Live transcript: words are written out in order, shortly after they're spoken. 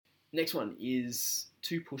Next one is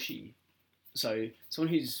too pushy. So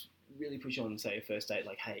someone who's really pushy on, say, a first date,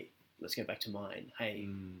 like, hey, let's go back to mine. Hey,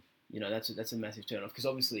 that's a massive turn off because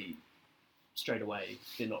obviously straight away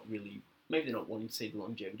they're not really, maybe they're not wanting to see the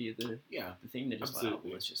longevity of the thing. They're just like, oh,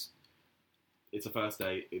 let's just. It's a first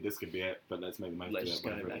date. This could be it, but let's make the most of it. Let's just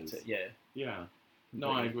go back to Yeah. Completely.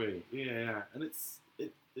 No, I agree. Yeah, and it's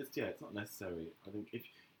not necessary. I think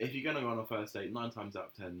if you're gonna go on a first date, 9 times out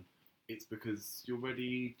of 10, it's because you're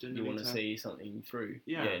ready. You want to see something through.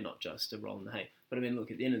 Yeah, not just a roll in the hay. But I mean,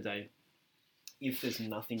 look, at the end of the day, if there's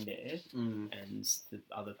nothing there, and the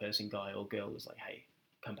other person, guy or girl, is like, hey,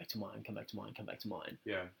 come back to mine, come back to mine, come back to mine.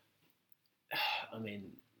 Yeah. I mean,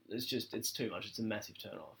 it's too much. It's a massive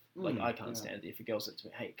turn off. Like, I can't stand it. If a girl said to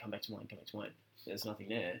me, hey, come back to mine, come back to mine, there's nothing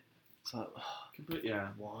there. It's like,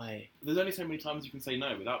 why? There's only so many times you can say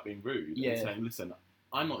no without being rude. Yeah. And saying, listen,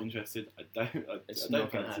 I'm not interested. I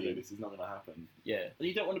don't fancy you. This is not going to happen. Yeah. And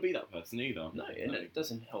you don't want to be that person either. No, and it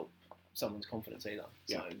doesn't help someone's confidence either.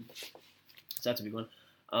 Yeah. So that's a big one.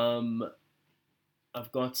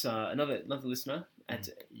 I've got another listener at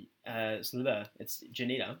it's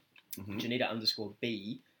Janita. Mm-hmm. Janita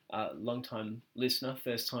 _B. Long time listener,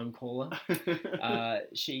 first time caller.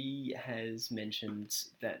 She has mentioned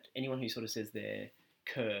that anyone who sort of says they're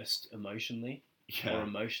cursed emotionally or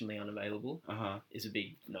emotionally unavailable is a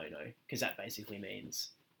big no-no, because that basically means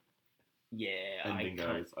I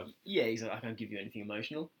can't give you anything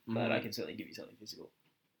emotional, but I can certainly give you something physical.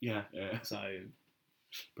 Yeah. So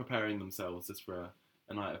preparing themselves just for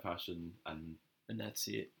a night of passion, and that's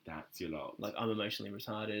it. That's your lot. Like, I'm emotionally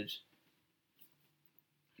retarded.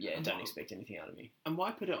 Yeah, and don't expect anything out of me. And why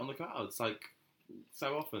put it on the cards like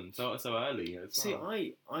so often, so early? See,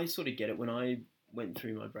 I sort of get it. When I went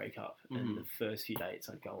through my breakup and the first few dates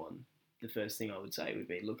I'd go on, the first thing I would say would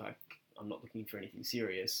be, look, I'm not looking for anything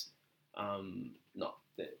serious. Not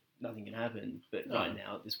that nothing can happen, but right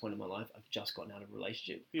now, at this point in my life, I've just gotten out of a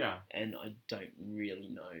relationship. Yeah. And I don't really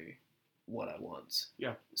know what I want.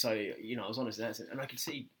 Yeah. So, I was honest in that sense. And I could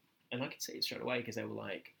see it straight away, because they were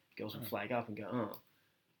like, girls would flag up and go, oh,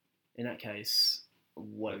 in that case,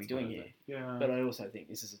 what are we doing here? Yeah. But I also think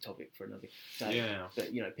this is a topic for another day. Yeah.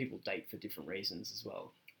 But, people date for different reasons as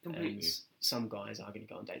well. Completely. And some guys are going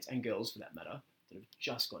to go on dates, and girls for that matter, that have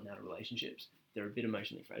just gotten out of relationships. They're a bit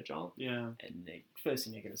emotionally fragile. Yeah. And the first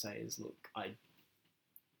thing they're going to say is, look, I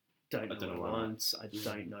don't know what I want. I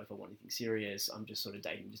don't know if I want anything serious. I'm just sort of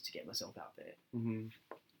dating just to get myself out there. Mm-hmm.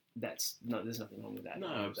 There's nothing wrong with that. No,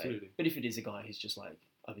 absolutely. But if it is a guy who's just like,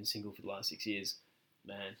 I've been single for the last 6 years,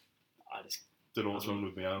 man, I just don't know what's wrong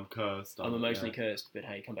with me. I'm cursed. I'm emotionally cursed, but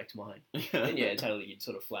hey, come back to mine. Then totally, you'd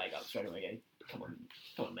sort of flag up straight away. Go, come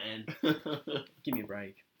on, man, give me a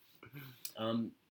break.